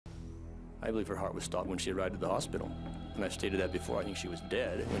I believe her heart was stopped when she arrived at the hospital. And I've stated that before. I think she was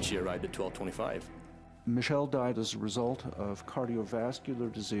dead when she arrived at 12:25. Michelle died as a result of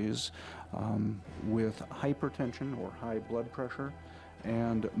cardiovascular disease with hypertension or high blood pressure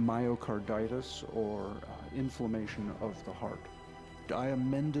and myocarditis or inflammation of the heart. I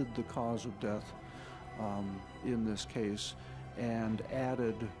amended the cause of death in this case and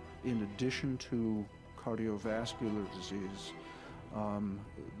added, in addition to cardiovascular disease,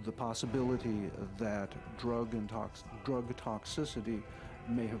 the possibility that drug toxicity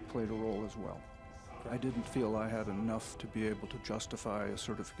may have played a role as well. I didn't feel I had enough to be able to justify a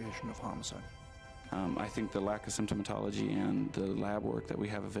certification of homicide. I think the lack of symptomatology and the lab work that we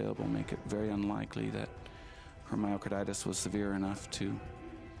have available make it very unlikely that her myocarditis was severe enough to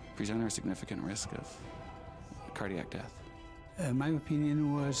present her a significant risk of cardiac death. My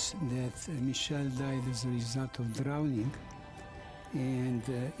opinion was that Michelle died as a result of drowning, and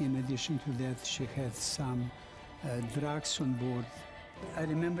in addition to that, she had some drugs on board. I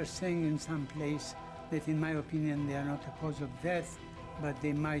remember saying in some place that, in my opinion, they are not a cause of death, but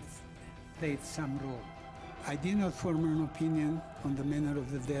they might play some role. I did not form an opinion on the manner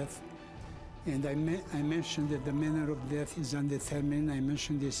of the death, and I mentioned that the manner of death is undetermined. I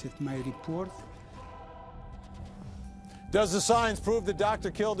mentioned this at my report. Does the science prove the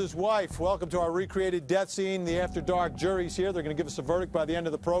doctor killed his wife? Welcome to our recreated death scene. The After Dark jury's here. They're going to give us a verdict by the end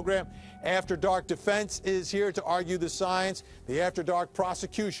of the program. After Dark defense is here to argue the science. The After Dark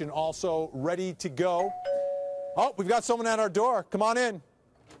prosecution also ready to go. Oh, we've got someone at our door. Come on in.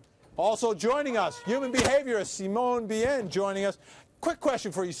 Also joining us, human behaviorist Simone Bien joining us. Quick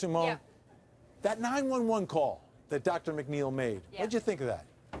question for you, Simone. Yeah. That 911 call that Dr. MacNeill made, Yeah. What'd you think of that?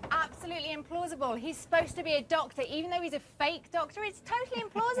 Absolutely implausible. He's supposed to be a doctor, even though he's a fake doctor. It's totally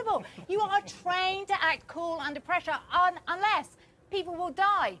implausible. You are trained to act cool under pressure unless people will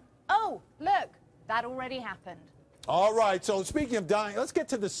die. Oh, look, that already happened. All right, so speaking of dying, let's get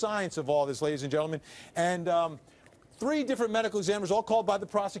to the science of all this, ladies and gentlemen. And 3 different medical examiners, all called by the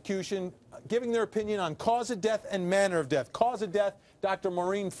prosecution, giving their opinion on cause of death and manner of death. Cause of death, Dr.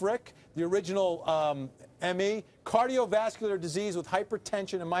 Maureen Frick, the original ME, cardiovascular disease with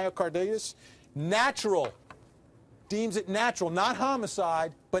hypertension and myocarditis. Natural, deems it natural, not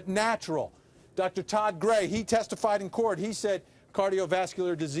homicide, but natural. Dr. Todd Gray, he testified in court. He said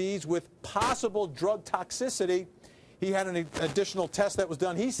cardiovascular disease with possible drug toxicity. He had an additional test that was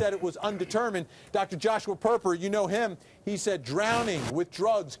done. He said it was undetermined. Dr. Joshua Perper, you know him, he said drowning with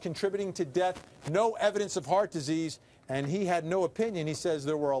drugs contributing to death, no evidence of heart disease, and he had no opinion. He says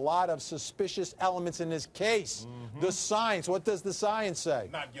there were a lot of suspicious elements in his case. The science, what does the science say?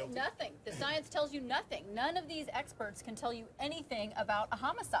 Not guilty. Nothing. The science tells you nothing. None of these experts can tell you anything about a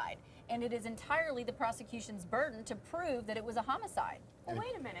homicide, and it is entirely the prosecution's burden to prove that it was a homicide. Well,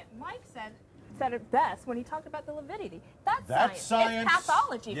 wait a minute. Mike said it best when he talked about the lividity. That's science. It's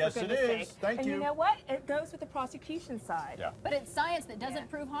pathology, Yes, for it goodness is. sake. Thank and you. you know what? It goes with the prosecution side. Yeah. But it's science that doesn't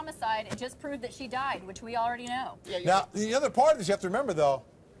prove homicide. It just proved that she died, which we already know. Now, the other part of this you have to remember, though,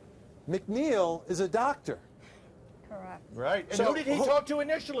 MacNeill is a doctor. Correct. Right. And So who did he talk to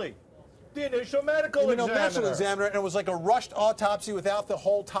initially? The initial medical examiner. And it was like a rushed autopsy without the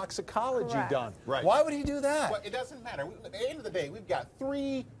whole toxicology Correct. done. Right. Why would he do that? Well, it doesn't matter. At the end of the day, we've got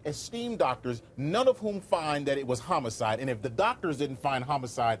 3 esteemed doctors, none of whom find that it was homicide. And if the doctors didn't find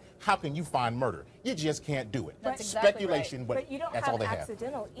homicide, how can you find murder? You just can't do it. That's exactly Speculation, right. But you don't that's all have they have.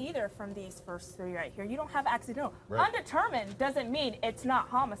 accidental either from these first 3 right here. You don't have accidental. Right. Undetermined doesn't mean it's not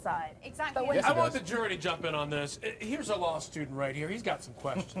homicide. Exactly. But Yes, I it want does. the jury to jump in on this. Here's a law student right here. He's got some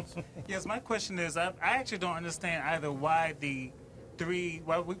questions. Yes, my question is, I actually don't understand either why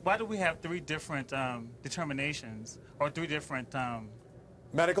why do we have 3 different determinations or 3 different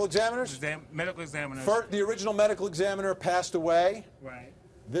Medical examiners? medical examiners? The original medical examiner passed away. Right.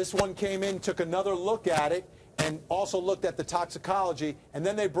 This one came in, took another look at it, and also looked at the toxicology, and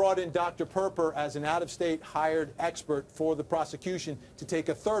then they brought in Dr. Perper as an out-of-state hired expert for the prosecution to take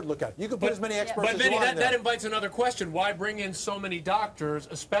a 3rd look at it. You can put as many experts But as you Benny, want in that there. invites another question. Why bring in so many doctors,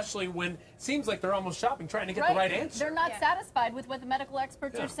 especially when it seems like they're almost shopping, trying to get the right answer? They're not satisfied with what the medical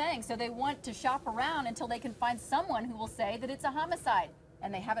experts are saying, so they want to shop around until they can find someone who will say that it's a homicide.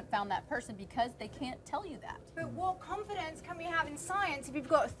 And they haven't found that person because they can't tell you that. But what confidence can we have in science if you've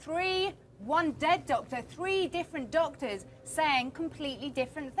got one dead doctor, 3 different doctors saying completely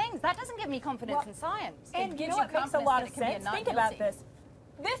different things? That doesn't give me confidence in science. And you gives know you what makes a confidence lot that of it can be a sense? not Think about guilty. this.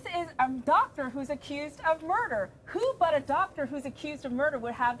 This is a doctor who's accused of murder. Who but a doctor who's accused of murder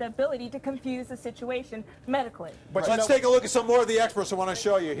would have the ability to confuse the situation medically? But let's take a look at some more of the experts I want to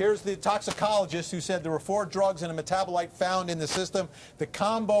show you. Here's the toxicologist who said there were 4 drugs and a metabolite found in the system. The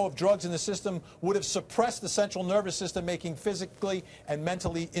combo of drugs in the system would have suppressed the central nervous system, making physically and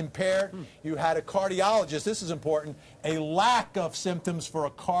mentally impaired. You had a cardiologist, this is important, a lack of symptoms for a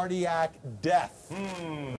cardiac death.